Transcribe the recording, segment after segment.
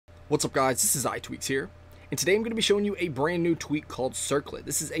What's up guys, this is iTweaks here, and today I'm going to be showing you a brand new tweak called Circlet.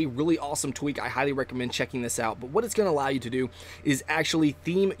 This is a really awesome tweak. I highly recommend checking this out, but what it's going to allow you to do is actually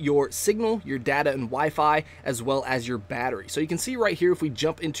theme your signal, your data and Wi-Fi, as well as your battery. So you can see right here, if we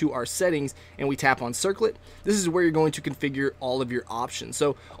jump into our settings and we tap on Circlet, this is where you're going to configure all of your options.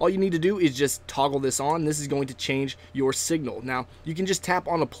 So all you need to do is just toggle this on. This is going to change your signal. Now you can just tap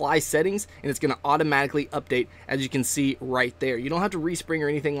on apply settings and it's going to automatically update, as you can see right there. You don't have to respring or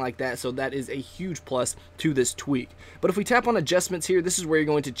anything like that, so that is a huge plus to this tweak. But if we tap on adjustments here, this is where you're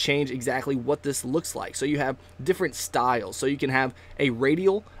going to change exactly what this looks like. So you have different styles. So you can have a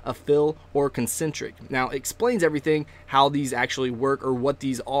radial, a fill, or concentric. Now it explains everything, how these actually work or what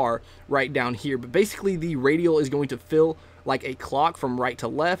these are right down here. But basically the radial is going to fill like a clock from right to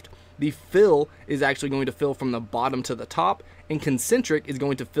left. The fill is actually going to fill from the bottom to the top, and concentric is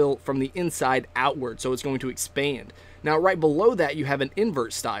going to fill from the inside outward, so it's going to expand. Now right below that you have an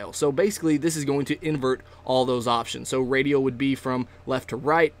invert style, so basically this is going to invert all those options. So radial would be from left to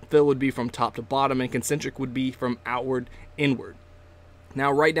right, fill would be from top to bottom, and concentric would be from outward inward. Now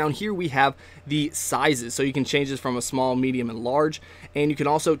right down here we have the sizes, so you can change this from a small, medium, and large, and you can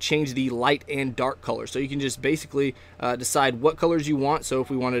also change the light and dark color. So you can just basically decide what colors you want. So if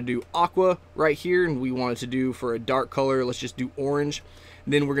we want to do aqua right here and we wanted to do for a dark color, let's just do orange.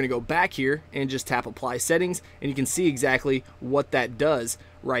 Then we're going to go back here and just tap apply settings, and you can see exactly what that does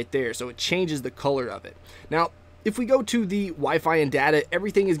right there. So it changes the color of it. Now if we go to the Wi-Fi and data,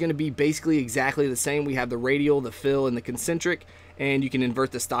 everything is going to be basically exactly the same. We have the radial, the fill, and the concentric, and you can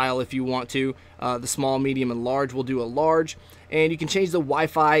invert the style if you want to. The small, medium, and large, we'll do a large. And you can change the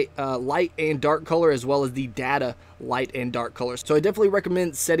Wi-Fi light and dark color, as well as the data light and dark colors. So I definitely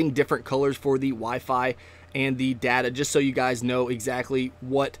recommend setting different colors for the Wi-Fi and the data, just so you guys know exactly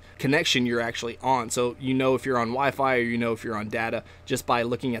what connection you're actually on. So you know if you're on Wi-Fi or you know if you're on data just by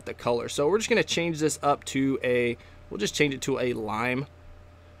looking at the color. So we're just going to change this up to we'll just change it to a lime.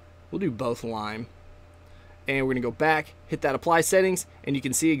 We'll do both lime. And we're going to go back, hit that apply settings, and you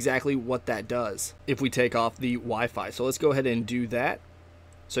can see exactly what that does if we take off the Wi-Fi. So let's go ahead and do that.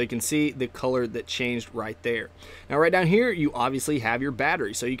 So you can see the color that changed right there. Now right down here, you obviously have your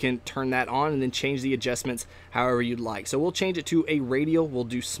battery. So you can turn that on and then change the adjustments however you'd like. So we'll change it to a radial, we'll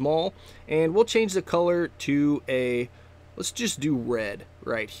do small, and we'll change the color to let's just do red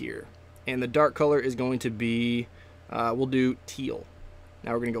right here. And the dark color is going to be, we'll do teal.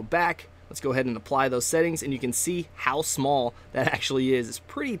 Now we're gonna go back. Let's go ahead and apply those settings, and you can see how small that actually is. It's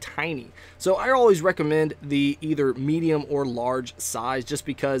pretty tiny. So I always recommend the either medium or large size, just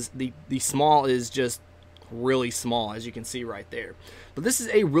because the small is just really small, as you can see right there. But this is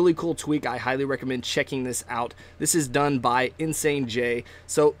a really cool tweak. I highly recommend checking this out. This is done by Insane J.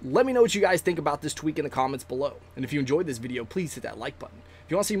 So let me know what you guys think about this tweak in the comments below. And if you enjoyed this video, please hit that like button.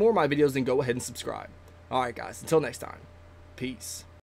 If you want to see more of my videos, then go ahead and subscribe. Alright guys, until next time, peace.